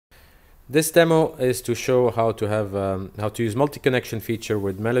This demo is to show how to have how to use multi-connection feature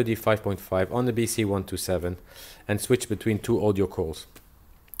with Melody 5.5 on the BC127 and switch between two audio calls.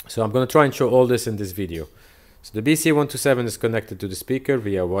 So I'm going to try and show all this in this video. So the BC127 is connected to the speaker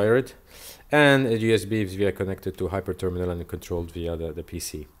via wired, and a USB is via connected to hyperterminal and controlled via the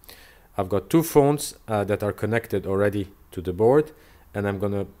PC. I've got two phones that are connected already to the board, and I'm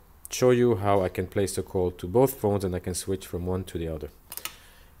going to show you how I can place a call to both phones and I can switch from one to the other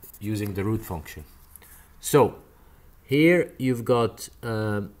using the root function. So here you've got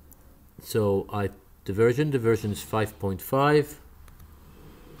the version is 5.5,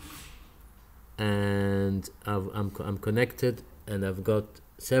 and I'm connected, and I've got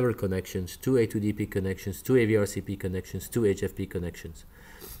several connections, two A2DP connections, two AVRCP connections, two HFP connections,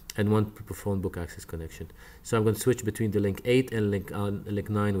 and one phone book access connection. So I'm going to switch between the link 8 and link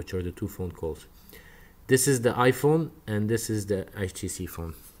 9, which are the two phone calls. This is the iPhone and this is the HTC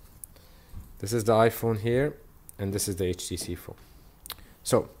phone. This is the iPhone here and this is the HTC phone.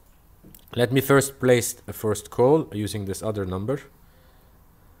 So let me first place a first call using this other number.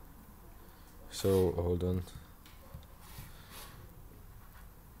 So hold on.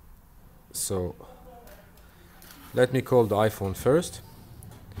 So let me call the iPhone first.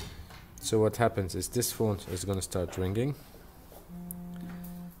 So what happens is this phone is going to start ringing.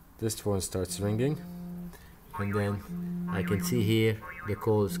 This phone starts ringing, and then I can see here the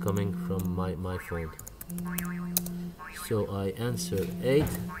call is coming from my phone. So I answer 8.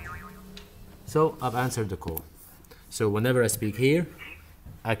 So I've answered the call. So whenever I speak here,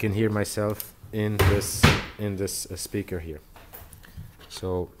 I can hear myself in this speaker here.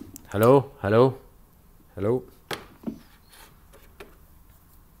 So hello, hello, hello.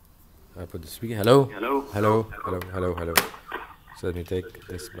 I put the speaker. Hello, hello, hello, hello, hello, hello. So let me take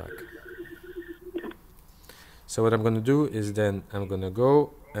this back. So what I'm going to do is then I'm going to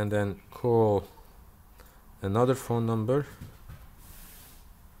go and then call another phone number,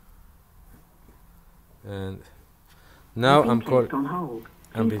 and now I'm calling.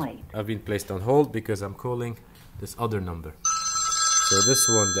 I've been placed on hold because I'm calling this other number. So this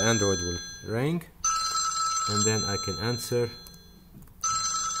one, the Android will ring, and then I can answer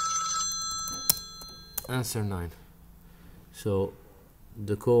 9. So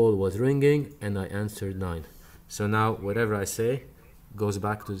the call was ringing and I answered 9. So now whatever I say goes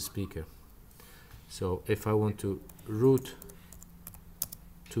back to the speaker. So if I want to route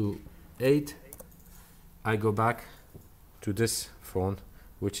to 8, I go back to this phone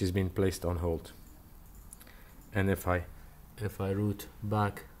which has been placed on hold. And if I route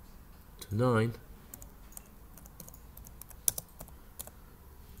back to 9,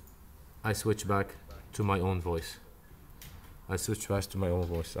 I switch back to my own voice. I switch back to my own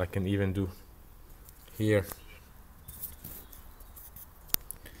voice. I can even do here.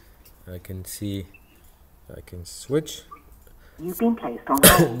 I can see. I can switch. You've been placed on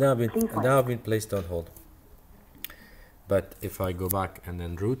hold. now I've been placed on hold. But if I go back and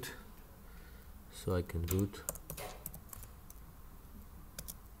then route, so I can route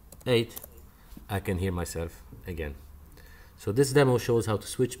 8, I can hear myself again. So this demo shows how to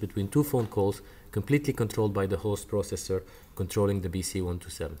switch between two phone calls completely controlled by the host processor controlling the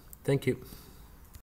BC127. Thank you.